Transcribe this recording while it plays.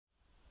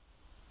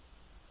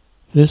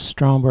This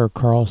Stromberg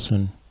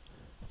Carlson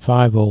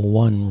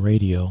 501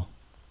 radio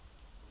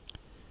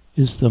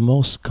is the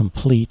most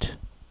complete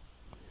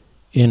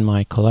in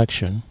my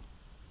collection,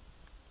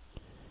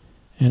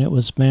 and it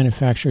was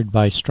manufactured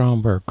by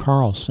Stromberg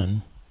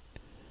Carlson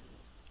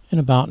in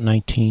about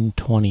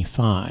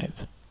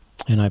 1925,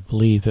 and I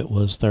believe it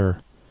was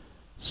their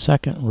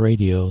second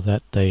radio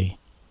that they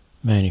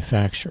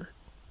manufactured.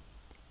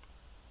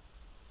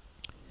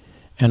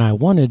 And I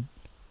wanted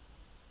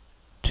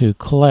to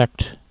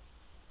collect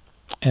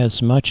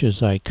as much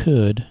as I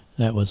could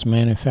that was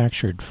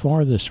manufactured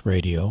for this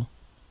radio,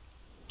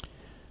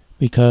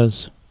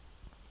 because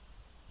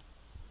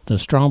the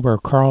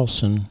Stromberg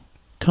Carlson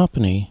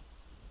company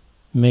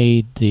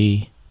made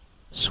the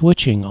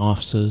switching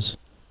offices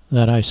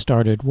that I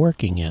started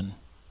working in.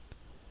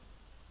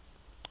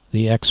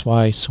 The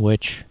XY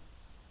switch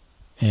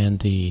and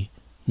the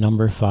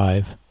number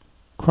 5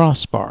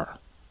 crossbar.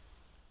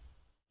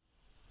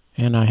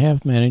 And I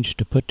have managed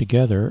to put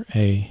together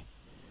a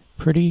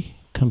pretty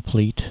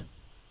complete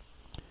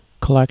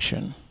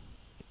collection.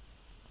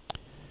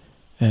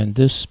 And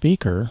this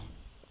speaker,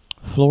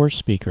 floor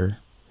speaker,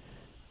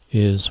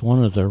 is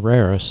one of the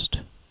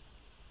rarest.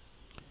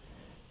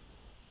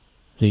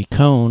 The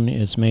cone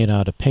is made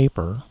out of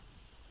paper,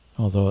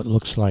 although it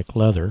looks like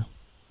leather.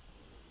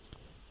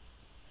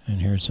 And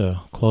here's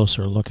a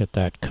closer look at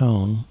that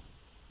cone.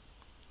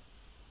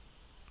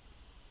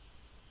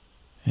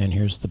 And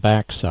here's the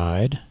back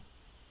side.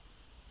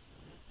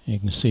 You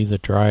can see the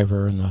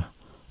driver and the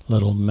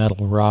little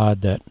metal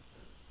rod that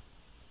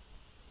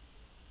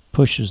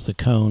pushes the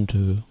cone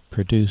to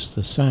produce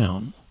the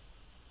sound.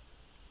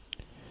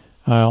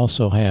 I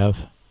also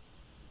have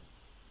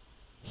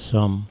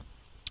some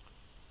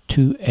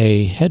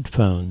 2A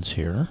headphones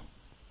here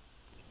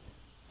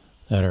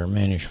that are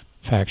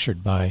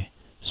manufactured by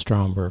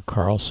Stromberg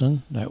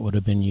Carlson that would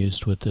have been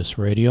used with this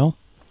radio.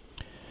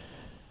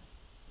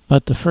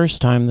 But the first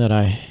time that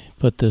I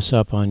put this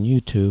up on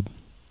YouTube,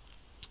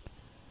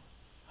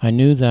 I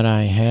knew that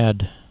I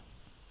had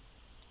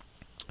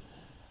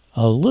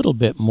a little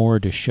bit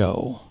more to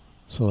show,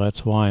 so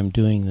that's why I'm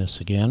doing this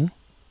again.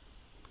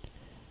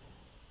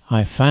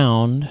 I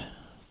found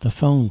the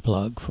phone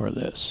plug for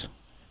this,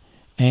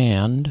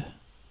 and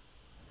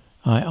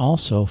I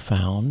also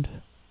found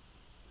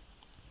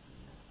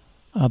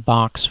a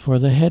box for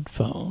the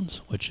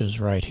headphones, which is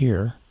right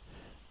here.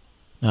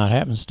 Now it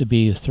happens to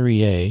be a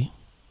 3A,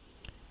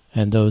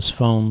 and those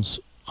phones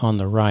on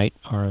the right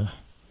are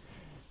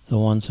the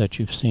ones that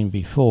you've seen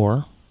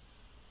before.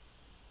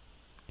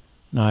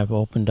 Now I've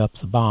opened up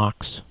the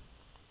box,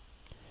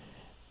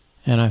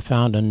 and I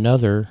found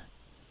another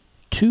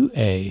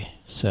 2A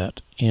set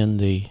in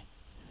the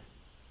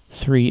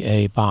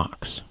 3A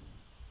box.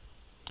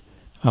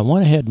 I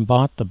went ahead and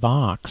bought the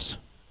box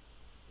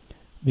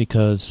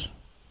because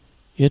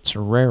it's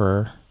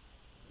rarer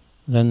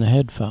than the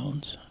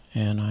headphones,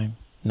 and I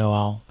know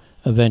I'll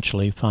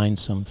eventually find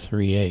some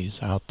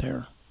 3As out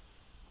there.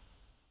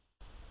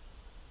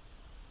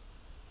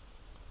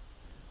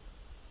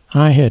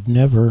 I had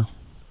never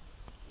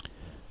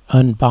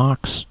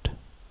unboxed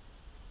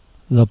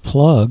the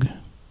plug,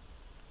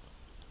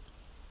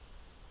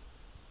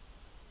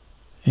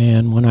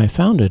 and when I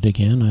found it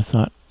again, I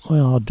thought,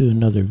 well, I'll do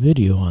another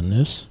video on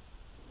this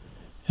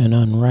and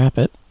unwrap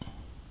it.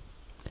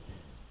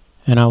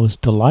 And I was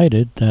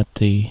delighted that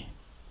the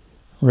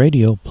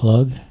radio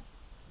plug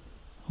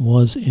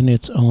was in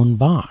its own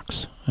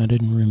box. I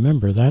didn't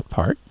remember that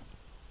part.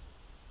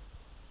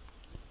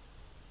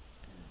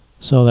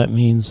 So that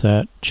means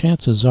that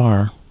chances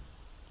are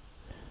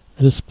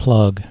this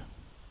plug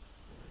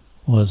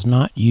was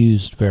not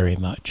used very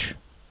much.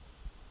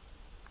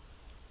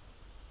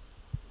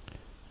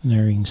 And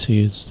there you can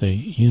see it's the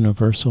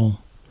universal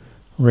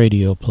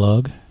radio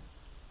plug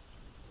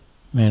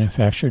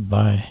manufactured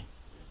by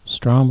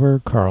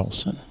Stromberg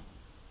Carlson.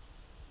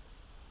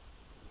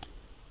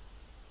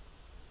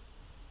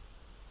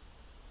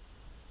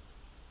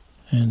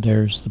 And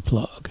there's the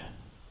plug.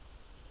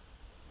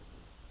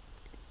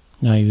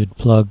 Now you would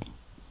plug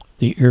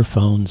the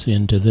earphones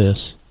into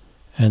this,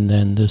 and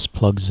then this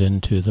plugs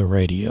into the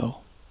radio.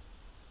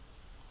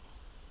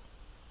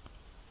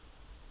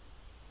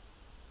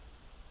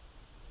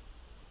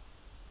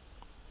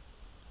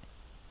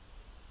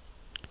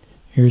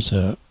 Here's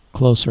a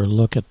closer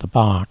look at the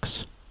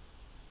box.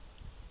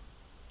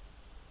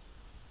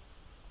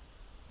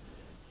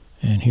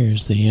 And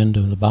here's the end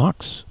of the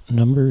box,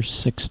 number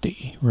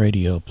 60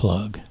 radio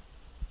plug.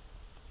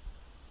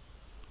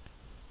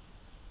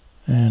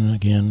 And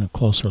again, a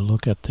closer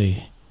look at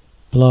the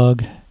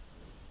plug.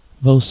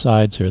 Both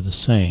sides are the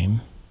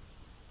same.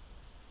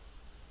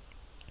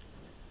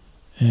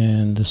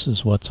 And this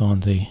is what's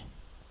on the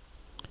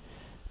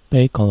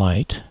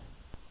Bakelite.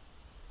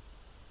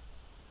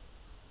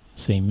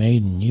 See,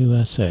 made in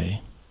USA.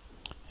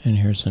 And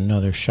here's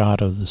another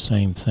shot of the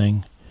same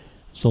thing.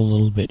 It's a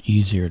little bit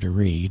easier to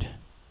read.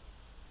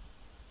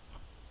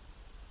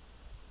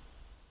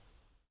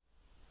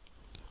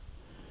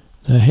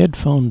 The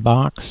headphone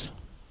box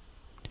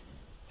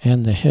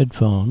and the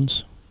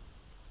headphones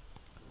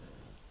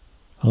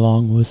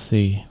along with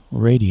the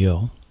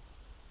radio,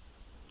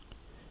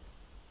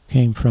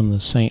 came from the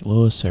St.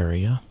 Louis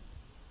area.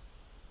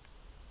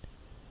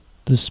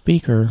 The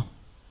speaker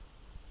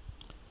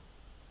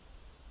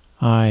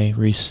I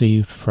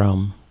received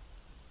from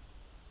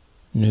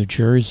New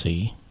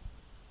Jersey,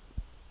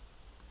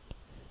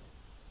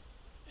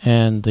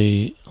 and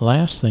the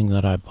last thing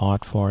that I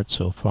bought for it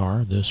so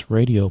far, this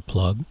radio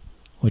plug,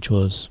 which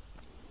was,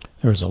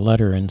 there was a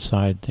letter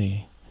inside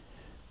the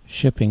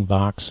shipping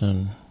box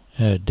and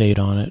had a date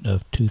on it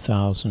of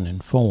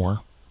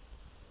 2004.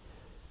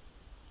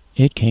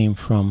 It came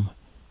from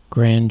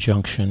Grand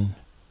Junction,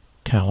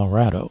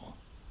 Colorado.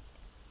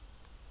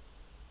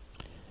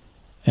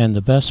 And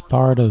the best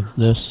part of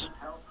this,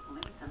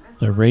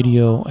 the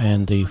radio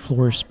and the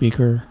floor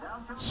speaker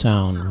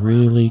sound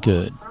really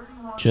good,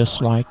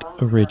 just like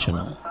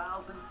original.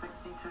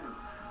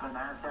 The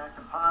Nasdaq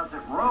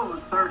Composite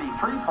rose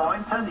 33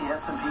 points and the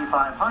S&P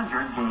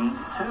 500 gained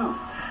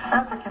 2.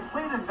 At the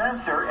Complete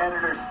Investor,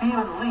 editor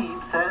Stephen Lieb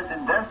says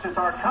investors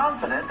are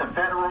confident the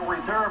Federal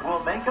Reserve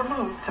will make a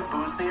move to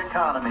boost the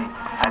economy.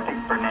 I think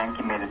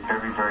Bernanke made it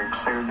very, very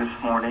clear this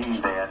morning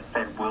that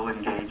Fed will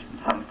engage in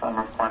some form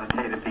of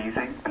quantitative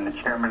easing, and the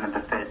chairman of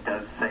the Fed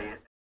does say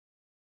it.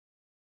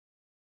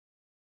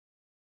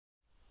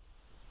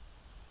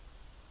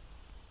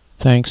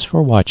 Thanks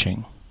for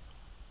watching.